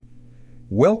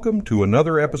Welcome to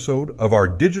another episode of our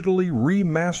digitally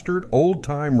remastered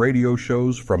old-time radio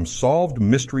shows from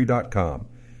SolvedMystery.com.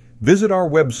 Visit our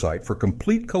website for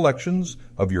complete collections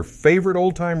of your favorite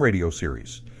old-time radio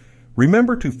series.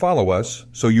 Remember to follow us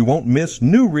so you won't miss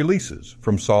new releases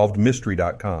from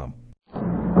SolvedMystery.com.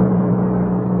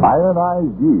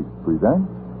 Ironized Yeast presents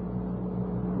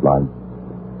Lights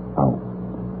Out.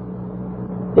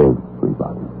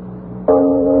 Everybody.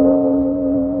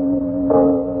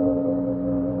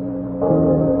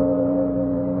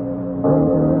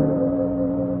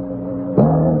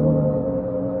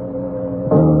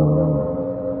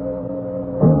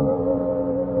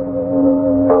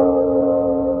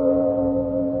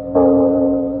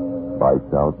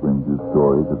 Lights Out brings you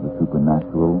stories of the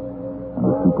supernatural and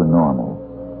the supernormal,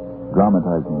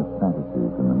 dramatizing the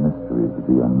fantasies and the mysteries of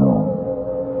the unknown.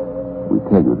 We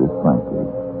tell you this frankly,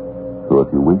 so if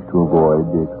you wish to avoid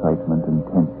the excitement and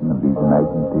tension of these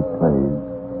imaginative plays,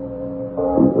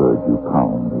 we urge you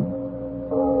calmly,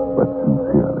 but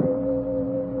sincerely,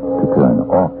 to turn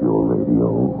off your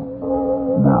radio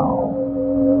now.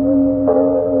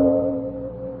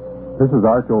 This is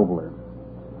Arch Oboler.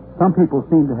 Some people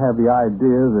seem to have the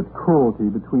idea that cruelty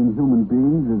between human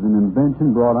beings is an invention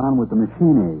brought on with the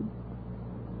machine age.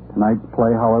 Tonight's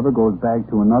play, however, goes back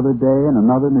to another day and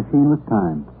another machineless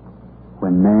time,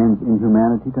 when man's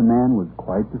inhumanity to man was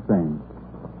quite the same.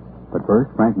 But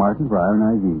first, Frank Martin for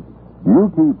Ironized Yeast. Do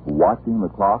you keep watching the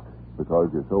clock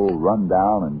because you're so run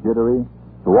down and jittery,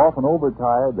 so often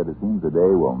overtired that it seems the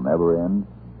day will never end?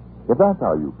 If that's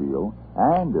how you feel,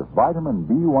 and if vitamin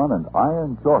B1 and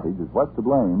iron shortage is what's to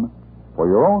blame, for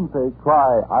your own sake,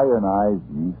 try Ironized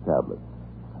Yeast tablets.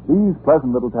 These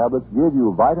pleasant little tablets give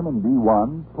you vitamin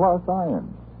B1 plus iron.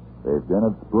 They've been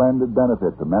of splendid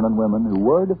benefit to men and women who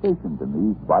were deficient in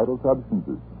these vital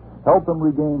substances. Help them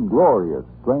regain glorious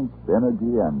strength,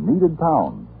 energy, and needed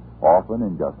pounds, often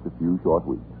in just a few short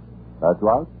weeks. That's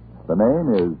right. The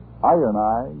name is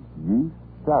Ironized Yeast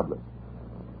Tablets.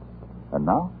 And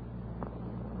now,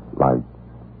 lights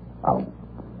out.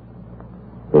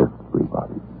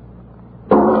 Everybody.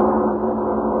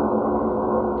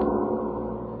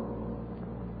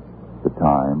 The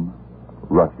time,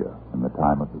 Russia in the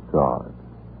time of the Tsars.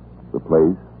 The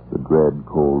place, the dread,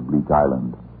 cold, bleak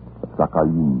island of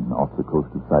Sakhalin off the coast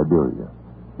of Siberia,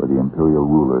 where the imperial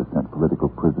ruler sent political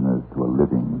prisoners to a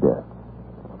living death.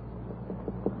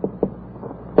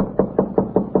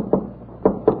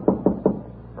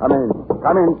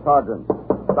 Come in, Sergeant.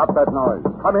 Stop that noise.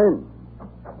 Come in.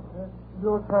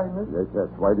 Your Highness? Yes.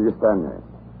 Why do you stand there?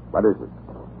 What is it?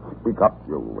 Speak up,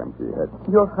 you empty head.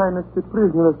 Your Highness, the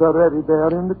prisoners are ready there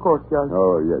in the courtyard.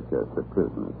 Oh, yes, the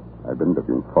prisoners. I've been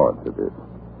looking forward to this.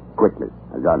 Quickly,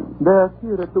 a gun. They are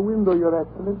here at the window, Your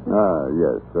Excellency. Ah,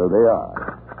 yes, so they are.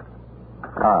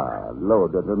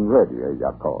 Loaded and ready,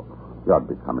 Yakov. You're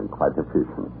becoming quite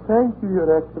efficient. Thank you, Your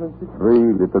Excellency.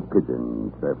 3 little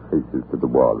pigeons, their faces to the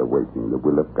wall, awaiting the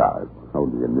will of God.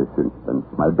 Only in this instance,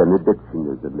 my benediction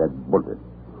is a lead bullet.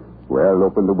 Well,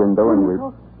 open the window and we...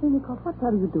 Senikov, what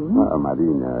are you doing?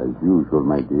 Marina, as usual,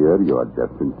 my dear, you are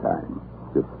just in time.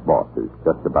 Your sport is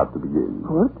just about to begin.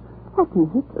 What? What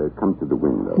is it? Come to the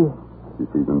window. Yes. You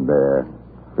see them there,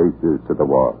 faces to the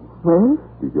wall. Well?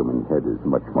 The human head is a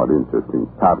much more interesting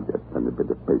target than a bit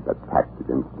of paper tacked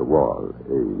against the wall,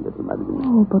 little Marina?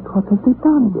 Oh, but what have they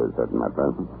done? Does that matter?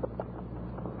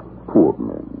 Poor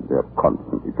men, they're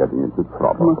constantly getting into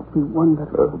trouble. It must be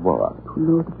wonderful. What? To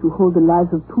know that you hold the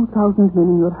lives of 2,000 men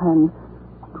in your hand.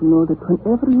 To know that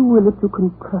whenever you will it, you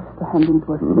can crush the hand into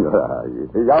a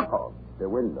stick. Yakov, the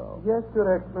window. Yes,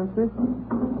 Your Excellency.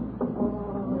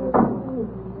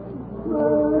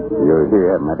 You're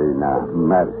here, Marina.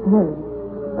 Mercy. Yes.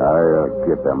 I'll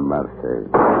give them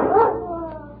mercy.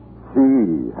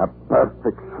 See, a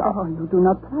perfect shot. Oh, you do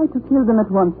not try to kill them at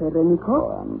once, Serenikov.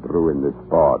 Oh, I'm through in this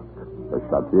sport. A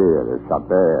shot here, a shot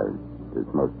there. It's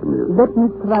most amusing. Let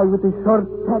me try with the short,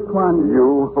 fat one.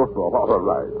 You? All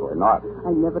right, why not?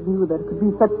 I never knew there could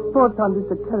be such sport on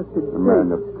this accursed A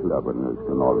man of cleverness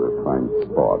can always find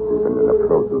sport, even in a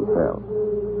frozen cell.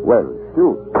 Well,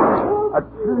 shoot. A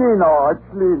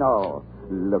Chlino.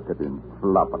 Look at him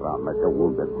flop around like a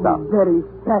wounded duck. Very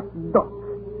fat duck.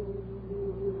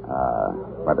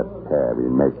 What a pair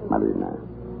we make, Marina.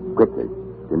 Quickly,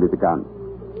 give me the gun.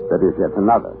 There is yet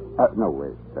another. No,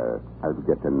 wait. I'll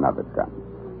get another gun.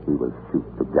 We will shoot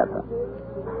together.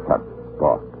 Such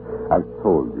sport. I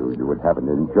told you you would have an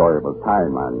enjoyable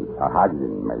time on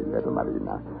Sakhalin, my little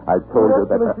Marina. I told you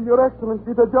that... Your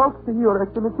Excellency, the joke's to Your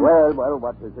Excellency. Well,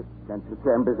 what is it? Can't you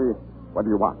say embassy? What do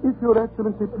you want? If Your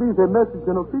Excellency please, a message,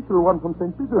 an official one from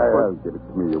St. Petersburg. Well, give it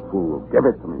to me, you fool. Give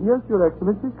it to me. Yes, Your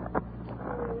Excellency.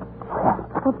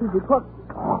 What is it? What?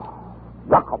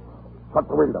 Jacob, shut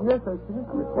the window. Yes,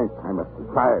 Excellency. You think I must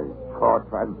decide?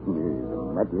 Tortures me, the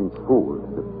meddling fools,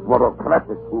 the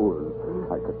bureaucratic fools.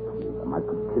 I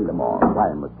could kill them all.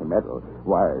 Why must they meddle?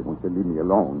 Why won't they leave me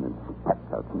alone?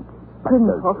 Inspectors.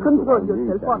 Control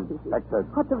yourself. What is it?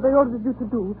 What have they ordered you to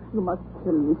do? You must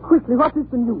tell me quickly. What is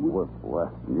the news?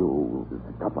 What news?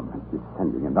 The government is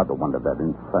sending another one of their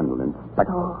infernal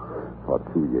inspectors. Oh. For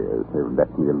 2 years, they've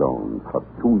let me alone. For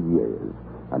 2 years.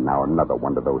 And now another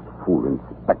one of those fool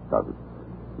inspectors.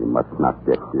 He must not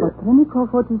get here. But,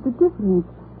 Renikoff, what is the difference?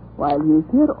 While he is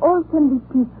here, all can be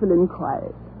peaceful and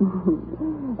quiet.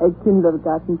 A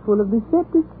kindergarten full of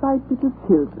dissatisfied little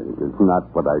children. It is not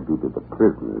what I do to the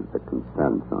prisoners that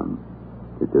concerns them.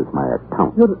 It is my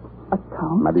account. Your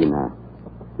account? Marina,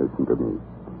 listen to me.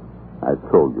 I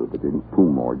told you that in 2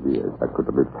 more years I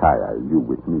could retire you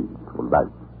with me to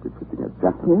life befitting a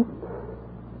gentleman. Yes?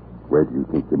 Where do you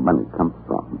think the money comes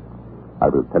from? I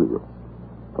will tell you.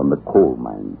 From the coal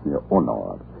mines near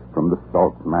Honor. From the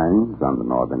salt mines on the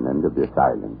northern end of this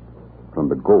island. From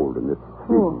the gold in this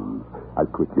stream. I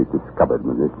quickly discovered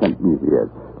when they sent me here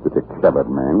that a clever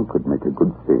man could make a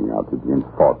good thing out of the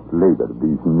enforced labor of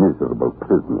these miserable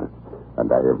prisoners. And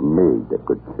I have made a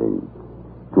good thing.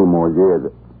 2 more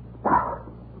years.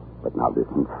 But now this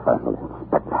infernal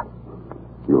inspector.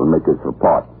 He will make his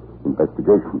report.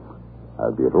 Investigation.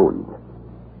 I'll be ruined.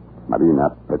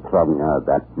 Marina Petrovna,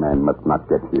 that man must not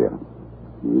get here.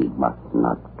 He must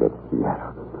not get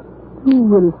here. You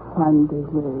will find a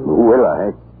way. Who will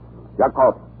I?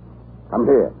 Yakov, come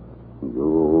here.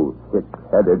 You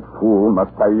thick-headed fool.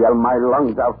 Must I yell my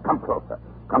lungs out? Come closer.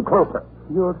 Come closer.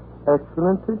 Your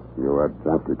Excellency? You were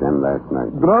drunk again last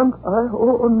night. Drunk?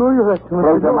 Oh, no, Your Excellency.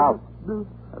 Close your mouth.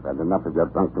 I've had enough of your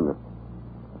drunkenness.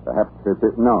 Perhaps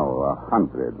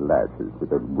 100 lashes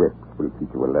with a whip will teach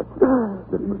you a lesson.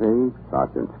 The brave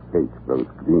sergeant's face grows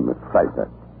green with fright.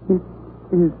 He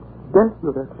is dead,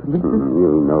 Your Excellency.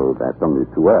 You know that only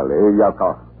too well, eh,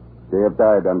 Yakov? They have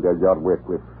died under your whip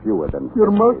with fewer than... Your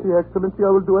mercy, Excellency.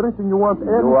 I will do anything you want.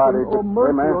 Anything. You are a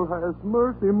mercy, swimmer. Your Highness.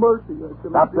 Mercy, Excellency.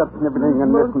 Stop that sniveling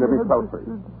and listen to me closely.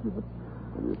 Mercy.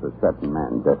 There is a certain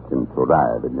man destined to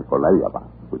arrive in Nikolaeva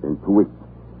within 2 weeks.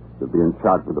 He'll be in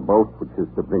charge of the boat, which is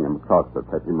to bring him across the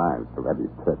 30 miles of very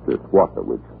treacherous water,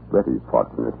 which very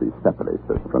fortunately separates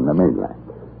us from the mainland.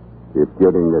 If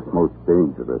during this most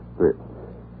dangerous trip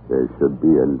there should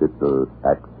be a little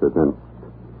accident,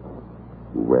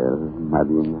 well,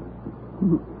 Marina?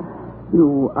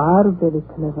 You are very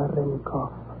clever,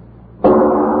 Renikoff.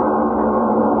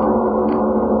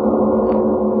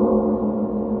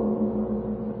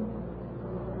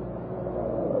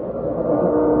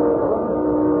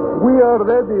 We are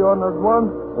ready, Honored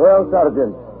One. Well,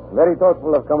 Sergeant, very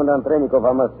thoughtful of Commandant Trenikov,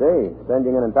 I must say,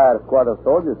 sending an entire squad of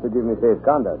soldiers to give me safe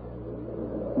conduct.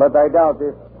 But I doubt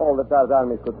if all the Tsar's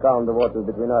armies could calm the waters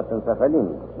between us and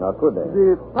Sakhalin. Now, could they?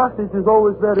 The passage is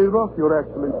always very rough, Your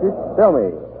Excellency. Tell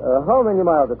me, how many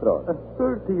miles across?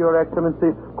 30, Your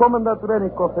Excellency. Commandant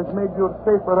Trenikov has made your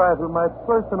safe arrival my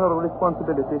personal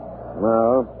responsibility.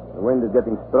 Well, the wind is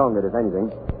getting stronger, if anything.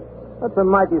 That's a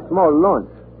mighty small launch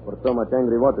for so much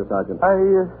angry water, Sergeant.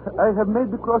 I have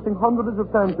made the crossing hundreds of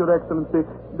times, Your Excellency.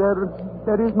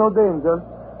 There is no danger.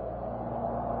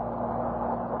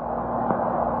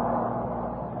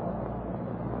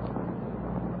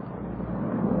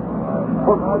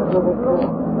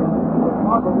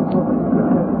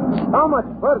 How much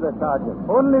further, Sergeant?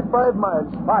 Only 5 miles.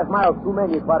 5 miles too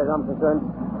many, as far as I'm concerned.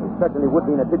 We certainly would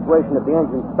be in a situation if the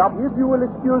engine stopped. If you will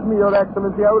excuse me, Your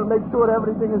Excellency, I will make sure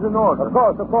everything is in order. Of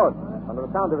course. Under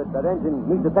the sound of it, that engine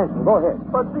needs attention. Go ahead.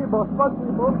 Спасибо.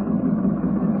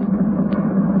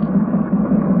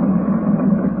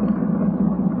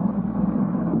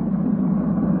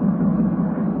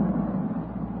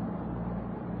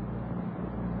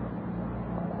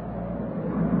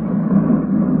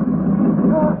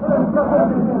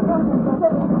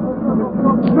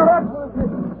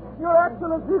 Your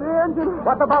Excellency, the engine.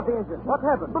 What about the engine? What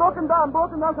happened? Broken down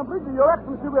completely. Your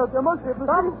Excellency, we have demonstrated.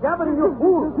 Stop gathering, you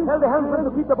fool. Tell the helmsman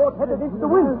to keep the boat headed into the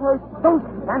wind. Don't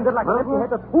stand there like an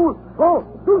empty-headed fool. Go.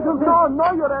 Do something. No,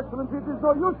 Your Excellency. It is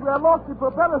no use. We have lost the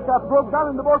propeller shaft, broke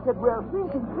down in the bulkhead. We are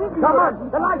sinking. Come on.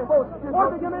 The lifeboat.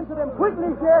 Order them into them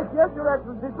quickly. Yes, Your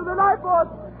Excellency. To the lifeboat.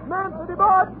 Man to the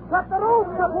boat. Cut the rope,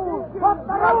 you fool. Cut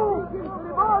the rope. To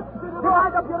the boat.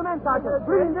 Divide up your men, Sergeant.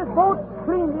 Clean this boat,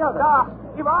 clean the other.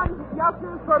 Ivan,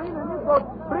 Yasin, Sorin, and this boat.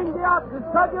 Bring the oxen.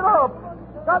 Cut your rope.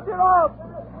 That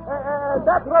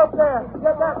rope there.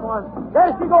 Get that one.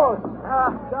 There she goes.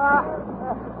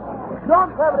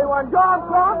 Jump, everyone. Jump.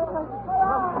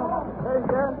 There you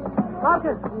go.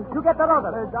 Sergeant, you get the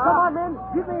rudder. Come on, men.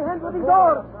 Give me a hand with these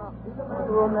oars.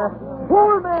 Pull, men.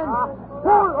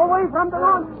 Pull away from the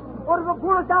launch, or it will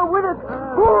pull us down with it.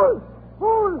 Pull.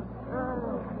 Pull.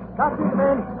 That's it,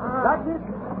 men. That's it.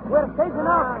 We're safe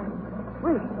enough.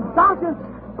 Wait, Sergeant,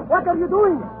 what are you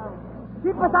doing?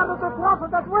 Keep us out of the trough of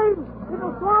that wave.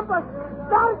 It'll swamp us.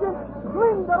 Sergeant,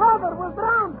 swing the rudder. We'll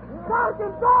drown.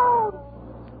 Sergeant, don't!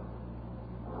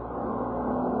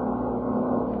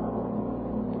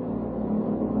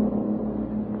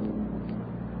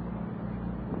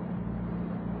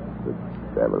 The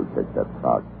devil take that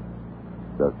fog.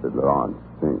 Just as the launch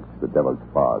sinks, the devil's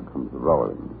fog comes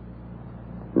rolling.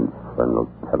 Infernal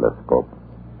telescope.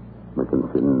 We can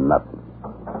see nothing.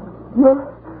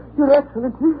 Your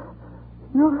Excellency.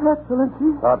 Your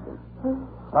Excellency.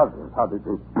 Sergeant, how did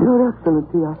you... Your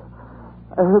Excellency, I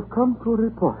have come to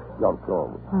report. Your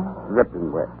clothes,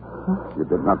 dripping wet. You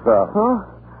did not drown.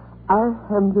 I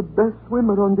am the best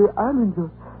swimmer on the island,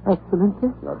 Your Excellency.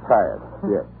 You're tired.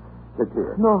 Yes. Sit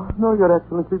here. No, Your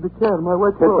Excellency, the chair, my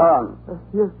white Sit coat. down.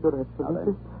 Yes, Your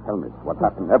Excellency. Tell me what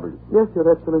happened. Everything. Yes, Your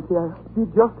Excellency, I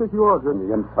did just as you ordered.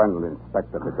 The infernal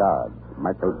inspector of the guard,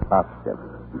 Michael Baskev,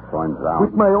 he saw him drown.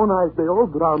 With my own eyes, they all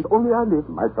drowned. Only I lived.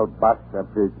 Michael Baskev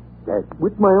is dead.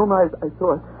 With my own eyes, I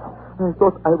saw it. I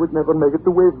thought I would never make it. The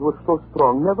waves were so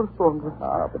strong, never stronger.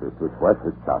 But it was worth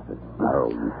it, Sergeant. No,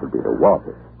 you should be the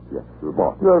water. Yes, the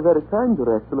water. You are very kind,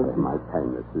 Your Excellency. My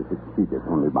kindness is exceeded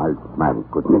only by my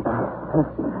goodness.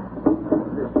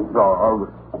 This is all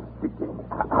speaking.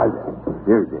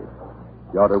 Here it is.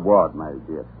 Your reward, my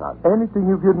dear Sergeant. Anything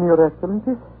you give me, Your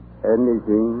Excellency?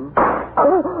 Anything?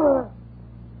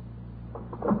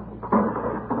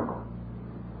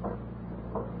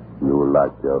 You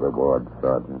like your reward,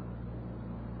 Sergeant.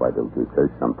 Why don't you say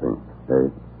something, eh?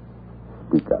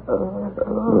 Speak up. Oh,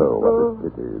 what a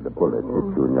pity. The bullet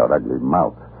hit you in your ugly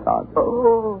mouth,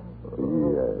 Sergeant.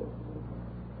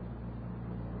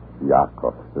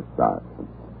 Yakov, the Sergeant.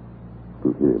 To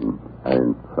him, I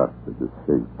entrusted the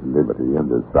safe delivery and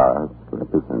the Tsar's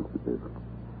representative,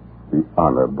 the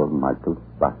Honorable Michael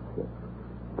Bashev,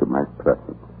 to my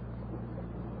presence.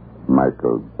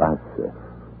 Michael Bashev,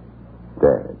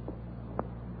 dead.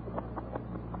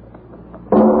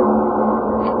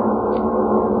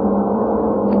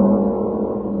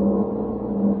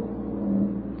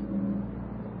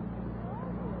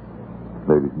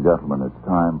 Ladies and gentlemen, it's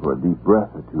time for a deep breath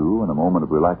or two and a moment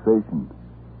of relaxation.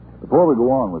 Before we go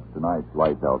on with tonight's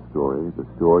Lights Out story, the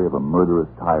story of a murderous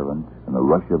tyrant and the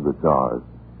rush of the Tsars,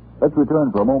 let's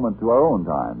return for a moment to our own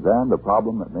times and the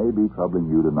problem that may be troubling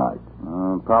you tonight.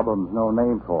 Problem's no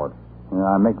name for it.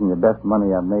 I'm making the best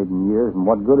money I've made in years, and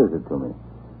what good is it to me?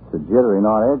 It's a jittery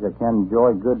not edge. I can't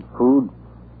enjoy good food.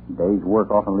 Day's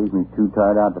work often leaves me too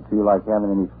tired out to feel like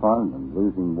having any fun, and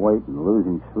losing weight and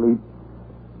losing sleep.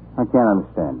 I can't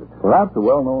understand it. Perhaps a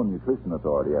well-known nutrition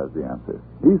authority has the answer.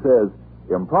 He says,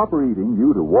 improper eating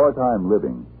due to wartime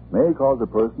living may cause a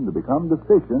person to become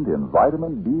deficient in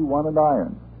vitamin B1 and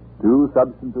iron, two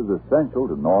substances essential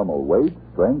to normal weight,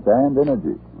 strength, and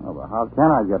energy. Oh, but how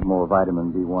can I get more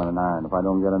vitamin B1 and iron if I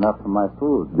don't get enough from my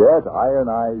food? Get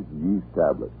ironized yeast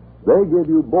tablets. They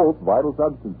give you both vital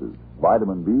substances,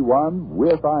 vitamin B1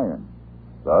 with iron.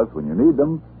 Thus, when you need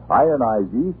them,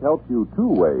 ironized yeast helps you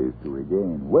two ways to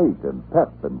regain weight and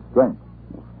pep and strength.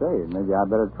 Say, maybe I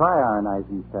better try ironized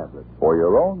yeast tablets. For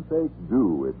your own sake,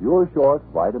 do if you're short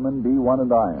vitamin B1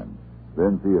 and iron.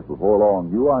 Then see if before long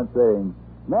you aren't saying,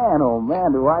 Man, oh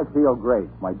man, do I feel great.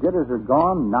 My jitters are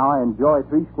gone. Now I enjoy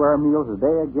 3 square meals a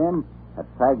day again. That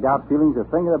fagged out feeling's a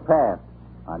thing of the past.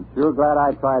 I'm sure glad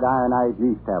I tried ironized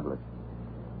yeast tablets.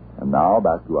 And now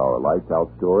back to our lights out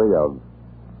story of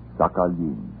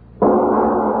Sakhalin.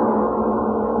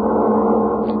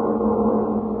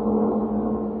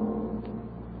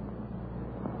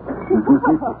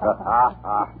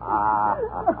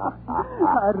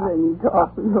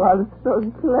 Renikoff, you are so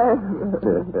clever.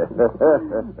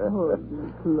 Oh,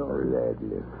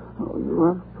 Gladly. Oh, you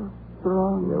are so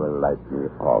strong. You will like me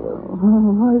always.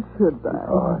 Oh, why should I?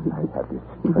 Oh, I have the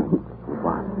strength.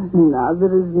 Why? Now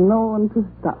there is no one to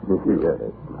stop you.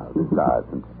 Yes. Now the large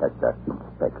inspector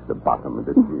inspects the bottom of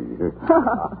the sea.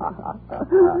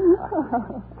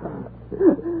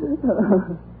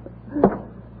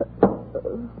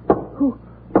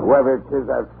 Whoever it is,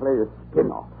 I'll flay his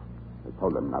skin off. I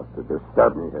told him not to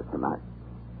disturb me here tonight.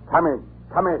 Come in.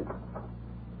 Come in.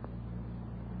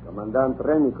 Commandant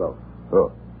Renikov.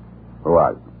 Oh. Who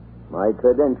are you? My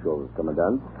credentials,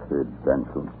 Commandant.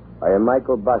 Credentials. I am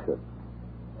Michael Bashev,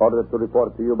 ordered to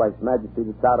report to you by His Majesty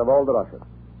the Tsar of all the Russia.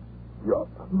 You're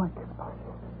Michael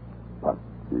Bashev. but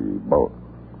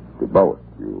the boat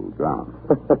you drowned.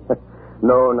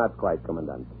 No, not quite,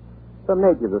 Commandant. Some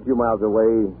natives a few miles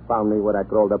away found me when I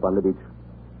crawled up on the beach.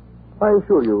 I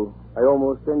assure you, I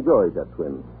almost enjoyed that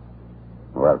swim.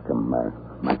 Welcome,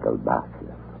 Michael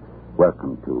Basher.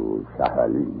 Welcome to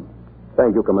Sakhalin.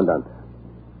 Thank you, Commandant.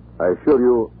 I assure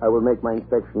you I will make my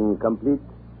inspection complete,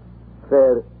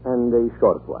 fair, and a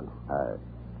short one.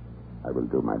 I will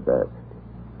do my best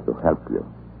to help you.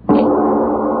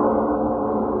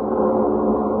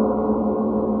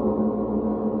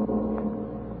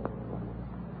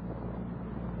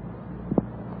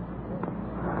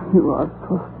 You are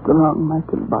so strong,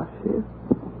 Michael Basher.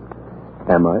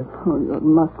 Am I? Oh, your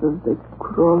muscles, they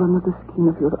crawl under the skin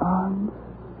of your arms.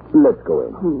 Let's go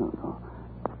in. Oh, no.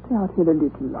 Stay out here a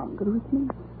little longer with me.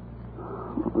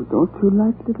 Oh, don't you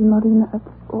like little Marina at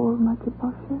all, Michael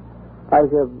Basher? I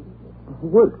have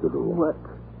work to do. Work?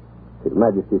 His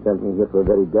Majesty sent me here for a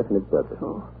very definite purpose.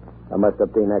 Oh. I must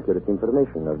obtain accurate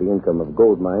information of the income of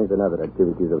gold mines and other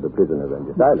activities of the prisoners on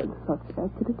this island. Such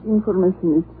accurate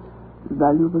information is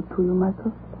valuable to you,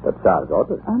 Michael. That's our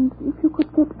daughter. And if you could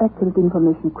get accurate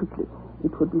information quickly, it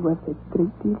would be worth a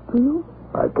great deal to you.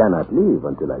 I cannot leave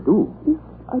until I do. If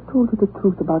I told you the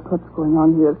truth about what's going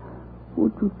on here,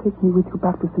 would you take me with you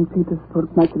back to St.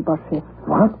 Petersburg, Michael Basher?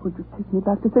 What? Would you take me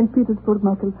back to St. Petersburg,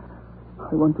 Michael?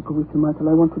 I want to go with you, Michael.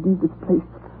 I want to leave this place.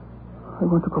 I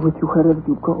want to go with you wherever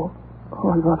you go.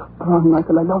 Oh, you are strong,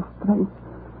 Michael. I love strength.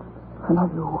 I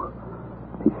love you.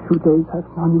 These few days I've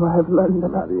known you, I have learned a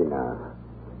lot.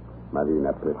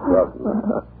 Marina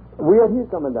Petrovna. We are here,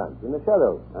 Commandant, in the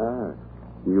shadow.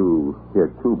 You here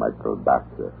too, Michael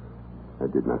Basher. I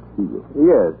did not see you.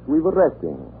 Yes, we were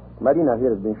resting. Marina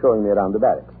here has been showing me around the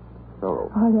barracks.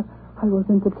 So, I was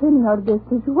entertaining our guests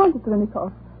as you wanted,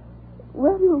 Renikoff.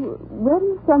 Where are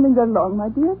you standing there long, my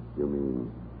dear? you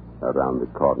mean around the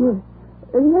corner? Yes.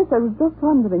 Yes, I was just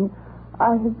wondering.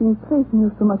 I have been praising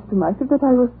you so much to Michael that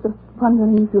I was just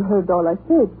wondering if you heard all I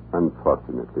said.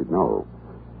 Unfortunately, no.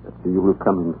 You will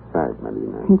come inside,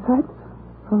 Marina. Inside?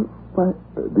 What?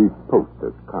 These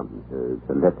posters come. There's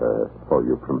a letter for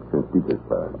you from St.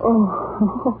 Petersburg.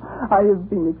 Oh, I have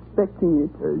been expecting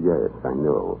it. Yes, I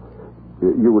know.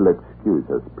 You will excuse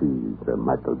us, please,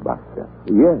 Michael Basher.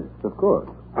 Yes, of course.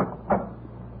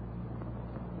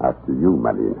 After you,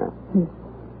 Marina. Yes.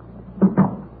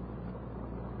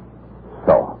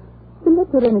 So, The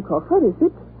letter, Renikoff, where is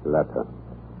it? letter.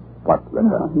 What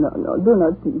letter? No, do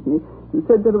not tease me. You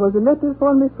said there was a letter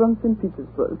for me from St.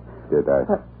 Petersburg. Did I?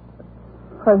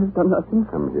 I have done nothing.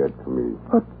 Come here to me.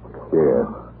 But... Here,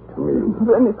 to me.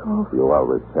 Renikoff. You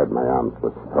always said my arms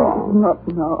were strong. Not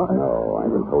now. No, I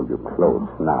will hold you close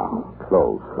now.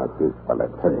 Close like this while I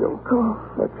tell you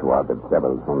that you are the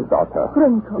devil's own daughter.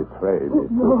 Renikoff. Betrayed me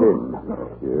to him.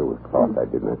 You thought I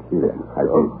did not hear. I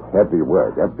heard every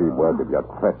word of your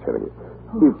treachery.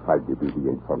 If I give you the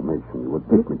information, you would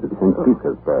take me to St.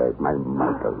 Petersburg, my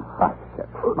Michael Basher.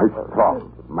 My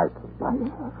strong Michael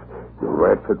Basher. You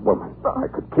wretched woman. I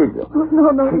could kill you.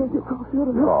 No,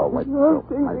 My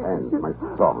throat, my hands, my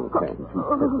strong hands. You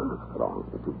said you were strong,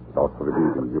 but you thought for a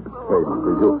reason you betrayed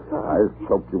me. I'll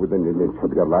choke you within an inch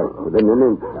of your life. Within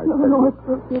an inch, I tell you.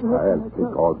 I'll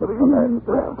take all but the last.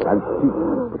 I'll keep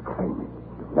you betray me.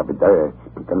 You'll never dare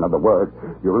speak another word.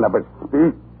 You'll never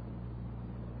speak.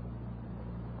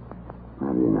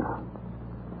 Marina.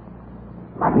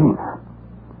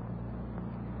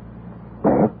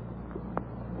 Dead?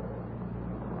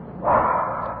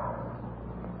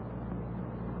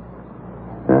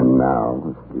 And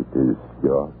now it is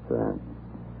your turn,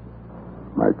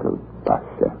 Michael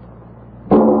Basher.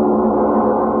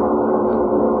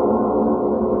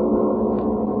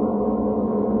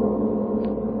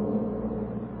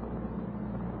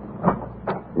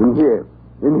 In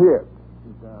here.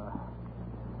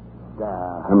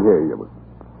 Come here, you.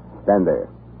 Stand there.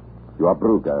 You are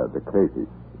Brugger, the crazy.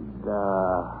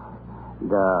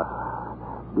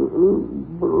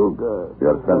 Brugger.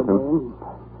 Your sentence?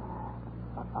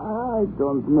 I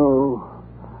don't know.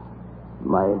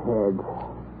 My head.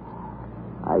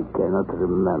 I cannot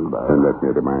remember. Then let me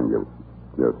remind you.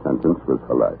 Your sentence was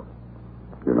for life.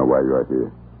 You know why you are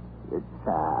here? The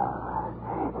Tsar.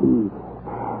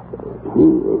 He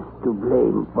is to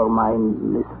blame for my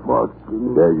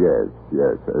misfortune.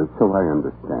 Yes. So I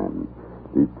understand.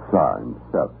 The Tsar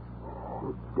himself.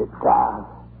 The Tsar.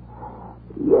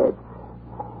 Yes,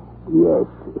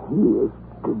 he is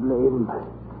to blame.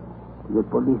 The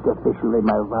police official in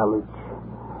my village,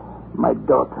 my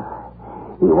daughter,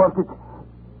 he wanted...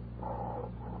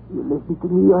 You listen to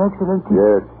me, Your Excellency?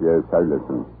 Yes, I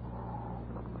listen.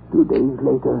 2 days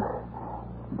later,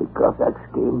 the Cossacks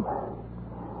came.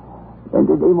 In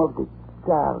the name of the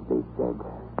Tsar, they said.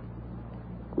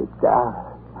 The Tsar,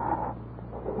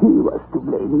 he was to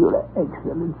blame, Your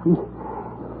Excellency.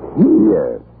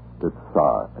 Yes, the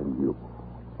Tsar and you.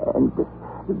 And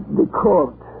the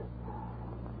court,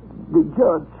 the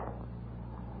judge,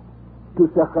 to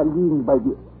Sakhalin by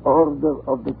the order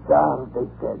of the Tsar, they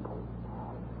said.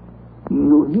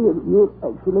 You hear, Your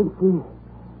Excellency?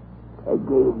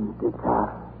 Again, the Tsar.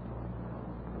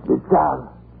 The Tsar,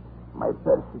 my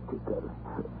persecutor.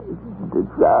 The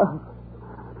Tsar.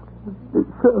 The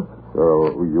Tsar. So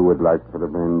you would like to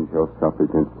revenge yourself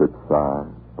against the Tsar,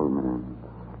 old man?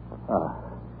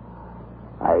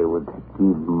 I would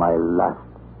give my last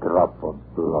drop of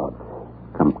blood.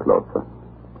 Come closer.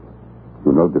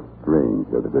 You know the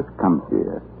stranger that has come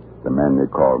here, the man they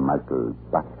call Michael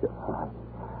Basher.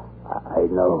 I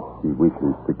know. He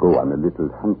wishes to go on a little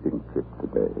hunting trip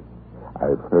today.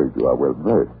 I've heard you are well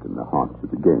versed in the haunts of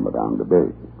the game around the bay.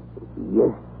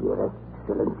 Yes, Your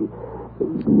Excellency.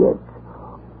 Yes.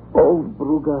 Old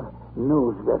Brugger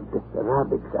knows where the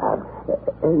rabbits are,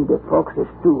 and the foxes,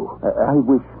 too. I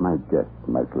wish my guest,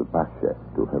 Michael Basher,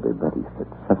 to have a very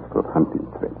successful hunting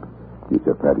trip. He's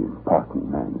a very important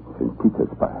man in St.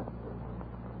 Petersburg.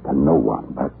 And no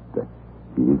one but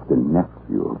he is the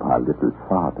nephew of our little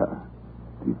father,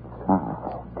 the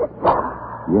Tsar.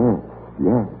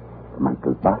 Yes.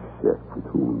 Michael Basher, with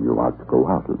whom you are to go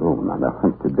out alone on a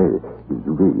hunt today, is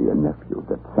really a nephew of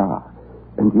the Tsar.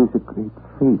 And he is a great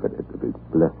favorite of his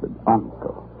blessed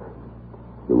uncle.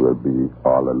 You will be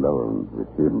all alone with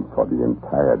him for the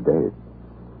entire day.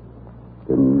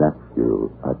 The nephew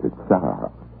of the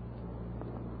Tsar.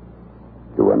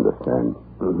 You understand?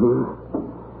 Mm-hmm.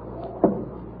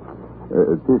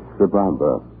 This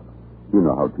revolver, you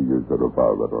know how to use a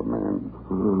revolver, old man.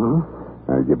 Mm-hmm.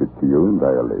 I give it to you in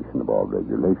violation of all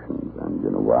regulations. And you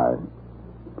know why?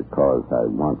 Because I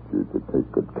want you to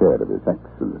take good care of His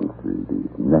Excellency, the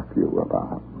nephew of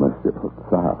our merciful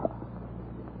Tsar.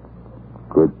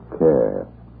 Good care.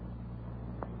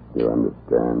 You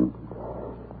understand?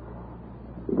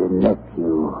 The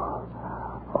nephew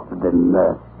of the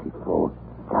merciful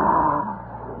Tsar.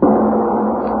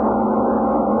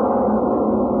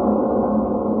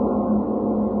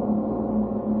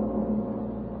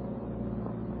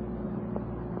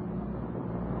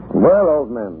 Well, old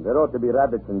man, there ought to be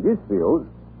rabbits in this field.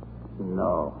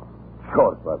 No.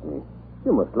 Sure, Putney.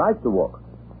 You must like to walk.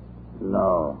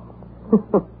 No.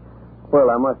 Well,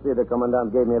 I must say the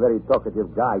Commandant gave me a very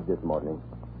talkative guide this morning.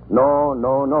 No.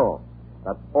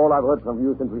 That's all I've heard from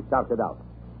you since we started out.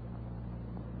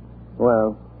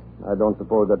 Well, I don't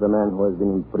suppose that the man who has been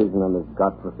in prison on this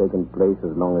godforsaken place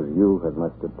as long as you has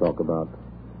much to talk about.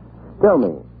 Tell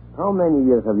me, how many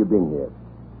years have you been here?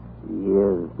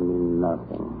 Years mean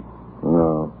nothing.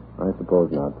 No, I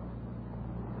suppose not.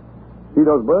 See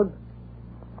those birds?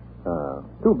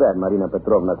 Too bad Marina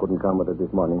Petrovna couldn't come with us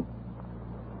this morning.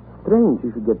 Strange she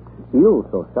should get ill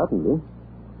so suddenly.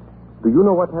 Do you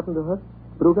know what happened to her,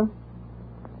 Bruga?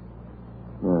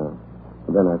 Yeah,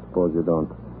 then I suppose you don't.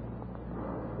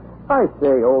 I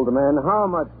say, old man, how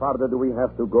much farther do we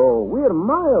have to go? We're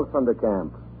miles from the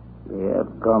camp. We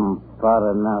have come far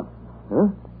enough. Huh?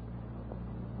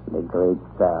 The great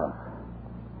Tsar,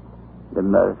 the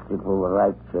merciful,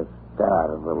 righteous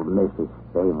Tsar will miss his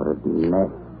favorite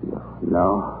nephew.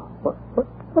 No?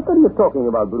 What are you talking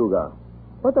about, Bruga?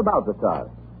 What about the Tsar?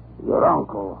 Your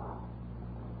uncle.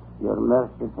 Your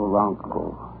merciful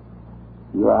uncle.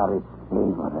 You are his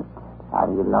favorite. Are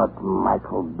you not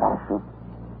Michael Basher?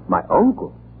 My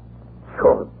uncle?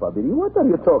 Sure, Bobby. What are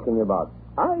you talking about?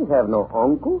 I have no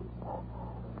uncle.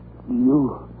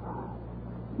 You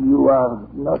are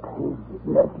not his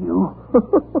nephew.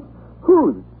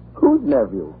 Whose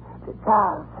nephew? The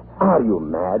Tsar's. Are you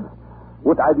mad?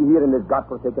 Would I be here in this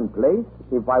godforsaken place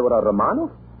if I were a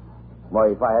Romanov? Why,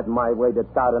 if I had my way, the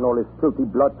Tsar and all his filthy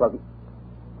blood talking...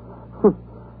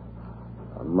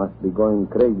 I must be going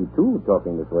crazy, too,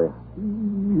 talking this way.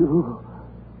 You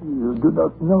do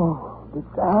not know the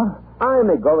Tsar? I'm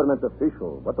a government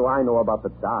official. What do I know about the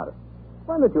Tsar?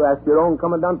 Why don't you ask your own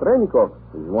Commandant Renikov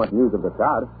if you want news of the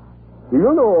Tsar? Do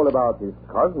you know all about his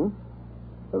cousin?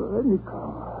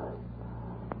 Renikov.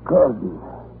 Cousin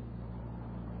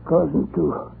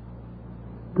to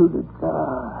the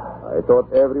Tsar. I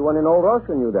thought everyone in all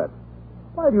Russia knew that.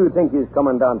 Why do you think he's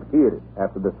commandant here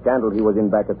after the scandal he was in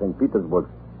back at St. Petersburg?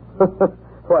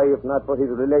 Why, if not for his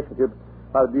relationship,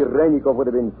 Aldir Renikov would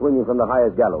have been swinging from the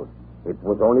highest gallows. It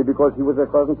was only because he was a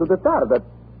cousin to the Tsar that...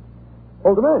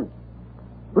 Old man,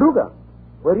 Bruga,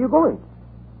 where are you going?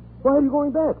 Why are you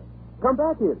going back? Come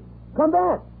back here. Come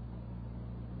back.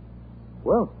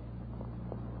 Well,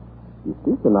 it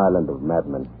is an island of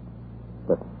madmen.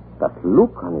 But That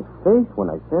look on his face when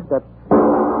I said that...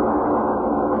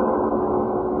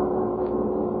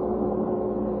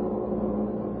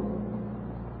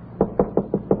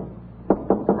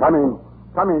 Come in.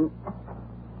 Come in.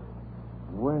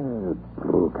 Well,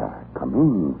 Bruger, come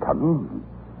in.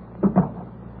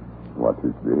 What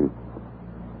is this?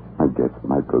 I guess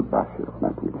Michael Basher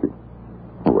met with you.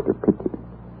 Oh, what a pity.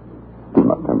 Do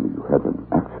not tell me you had an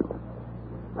accident.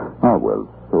 Ah, well,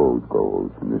 so it goes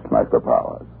in this life of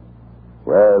ours.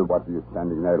 Well, what are you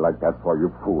standing there like that for,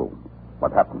 you fool?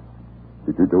 What happened?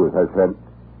 Did you do as I said?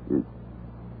 Is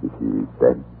he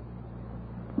dead?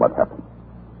 What happened?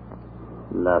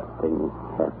 Nothing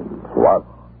happened. What?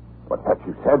 What have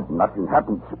you said? Nothing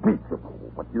happened. Speak, you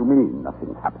fool. What do you mean,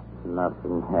 nothing happened?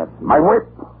 Nothing happened. My whip!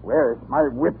 Where is my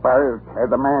whip? I'll tear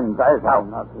the man's eyes out.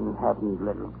 Nothing happened,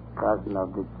 little cousin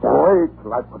of the child. Wait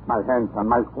till I put my hands on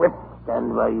my whip.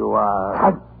 Stand where you are.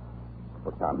 Cut!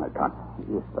 Put down my gun.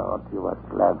 You thought you were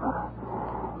clever.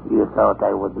 You thought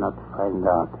I would not find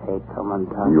out, eh,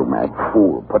 Commandant? You mad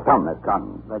fool. Put down that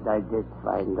gun. But I did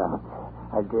find out.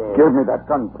 I did. Give me that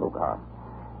gun, Bruger.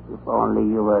 If only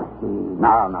you were here.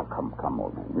 Now, come,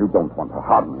 old man. You don't want to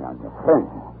harm me on your friend.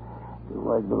 You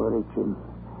was rich him.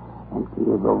 And he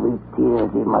will weep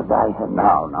tears in my eye.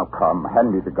 Now, come.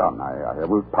 Hand me the gun. I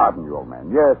will pardon you, old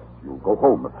man. Yes, you go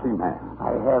home a free man.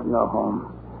 I have no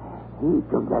home. He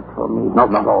took that for me. No.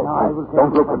 I will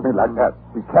Don't look at me like that.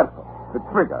 Be careful. The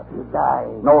trigger. You die.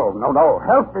 No.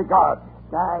 Help me, God.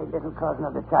 Die, little cousin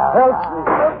of the child. Help die. me.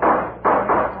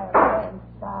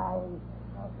 Die.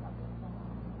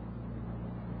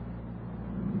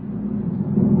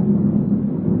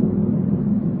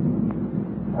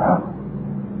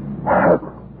 Help.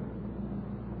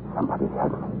 Somebody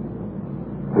help me.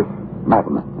 This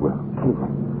madman will kill me.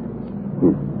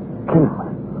 He's killing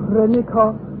me.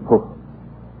 Renikov.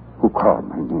 Who called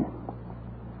my name?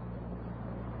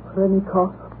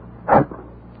 Renikov. Help me.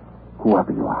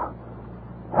 Whoever you are.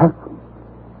 Help me.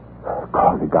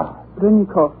 Call the guard.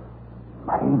 Renikov.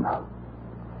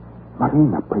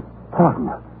 Marina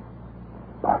Petrovna.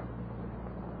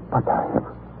 But I have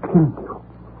killed you.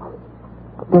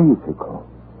 Days ago.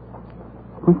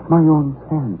 With my own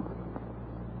hands.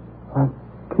 I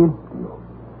killed you.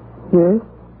 Yes?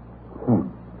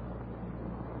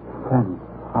 Then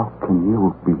how can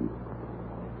you be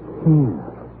here?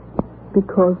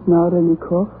 Because now,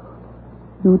 Renikov,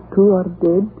 you too are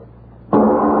dead.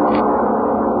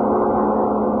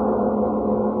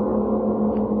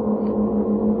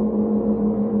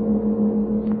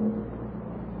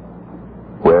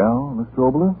 Well, Mr.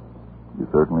 Obler, you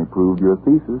certainly proved your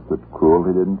thesis that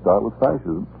cruelty didn't start with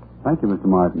fascism. Thank you, Mr.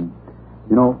 Martin.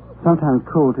 You know, sometimes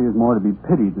cruelty is more to be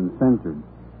pitied than censored.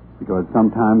 Because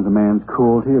sometimes a man's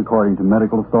cruelty, according to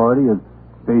medical authority, is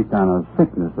based on a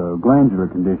sickness, a glandular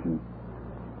condition.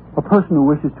 A person who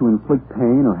wishes to inflict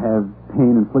pain or have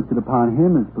pain inflicted upon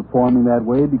him is performing that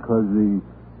way because the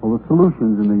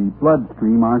solutions in the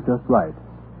bloodstream aren't just right.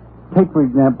 Take, for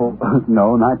example,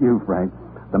 no, not you, Frank.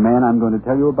 The man I'm going to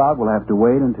tell you about will have to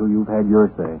wait until you've had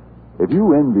your say. If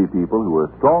you envy people who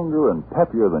are stronger and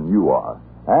peppier than you are,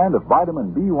 and if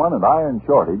vitamin B1 and iron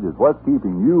shortage is what's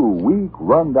keeping you weak,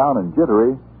 run down, and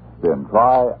jittery, then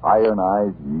try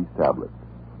ironized yeast tablets.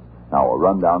 Now, a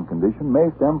rundown condition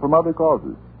may stem from other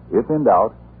causes. If in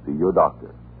doubt, see your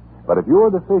doctor. But if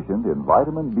you're deficient in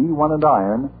vitamin B1 and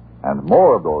iron, and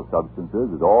more of those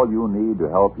substances is all you need to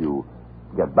help you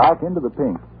get back into the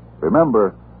pink,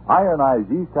 remember,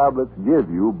 ironized yeast tablets give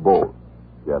you both.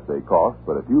 Yes, they cost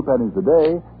but a few pennies a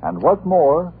day, and what's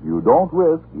more, you don't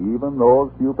risk even those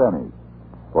few pennies.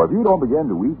 For if you don't begin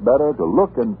to eat better, to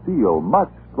look and feel much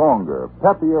stronger,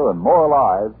 peppier, and more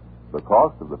alive, the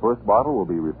cost of the first bottle will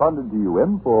be refunded to you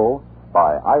in full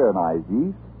by ironized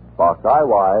yeast, Box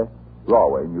IY,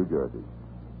 Rahway, New Jersey.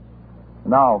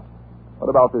 Now, what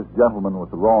about this gentleman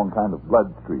with the wrong kind of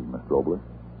bloodstream, Mr. Obler?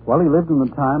 Well, he lived in the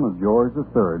time of George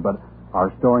III, but our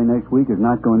story next week is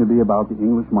not going to be about the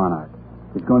English monarch.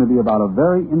 It's going to be about a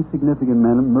very insignificant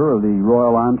member of the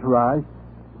royal entourage,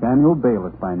 Samuel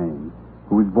Bayliss by name,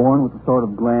 who was born with a sort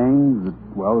of glands that,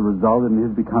 well, resulted in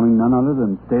his becoming none other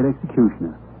than state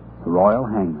executioner, the royal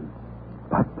hangman.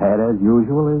 But that, as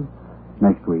usual, is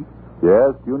next week.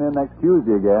 Yes, tune in next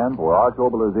Tuesday again for Arch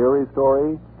Obler's eerie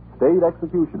story, State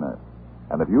Executioner.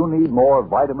 And if you need more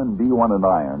vitamin B1 and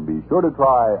iron, be sure to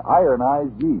try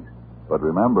ironized yeast. But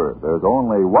remember, there's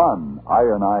only one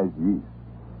ironized yeast.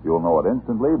 You'll know it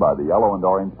instantly by the yellow and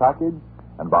orange package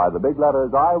and by the big letters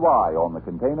IY on the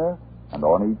container and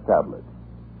on each tablet.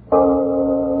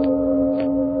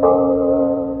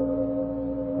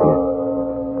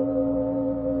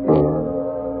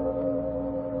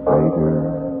 Later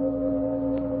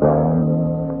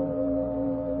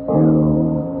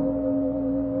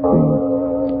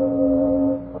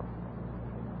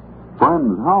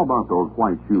Friends, how about those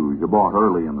white shoes you bought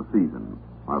early in the season?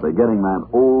 Are they getting that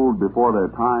old before their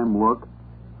time look?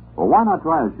 Well, why not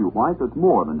try a shoe white that's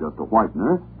more than just a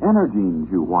whitener? Energine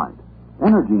Shoe White.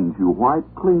 Energine Shoe White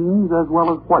cleans as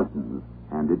well as whitens,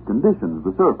 and it conditions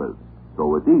the surface,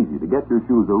 so it's easy to get your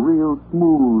shoes a real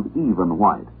smooth, even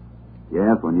white.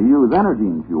 Yes, when you use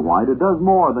Energine Shoe White, it does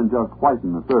more than just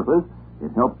whiten the surface.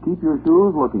 It helps keep your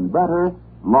shoes looking better,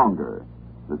 longer.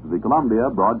 This is the Columbia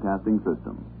Broadcasting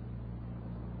System.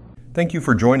 Thank you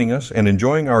for joining us and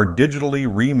enjoying our digitally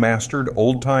remastered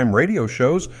old-time radio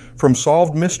shows from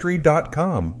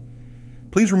SolvedMystery.com.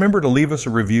 Please remember to leave us a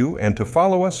review and to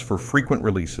follow us for frequent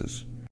releases.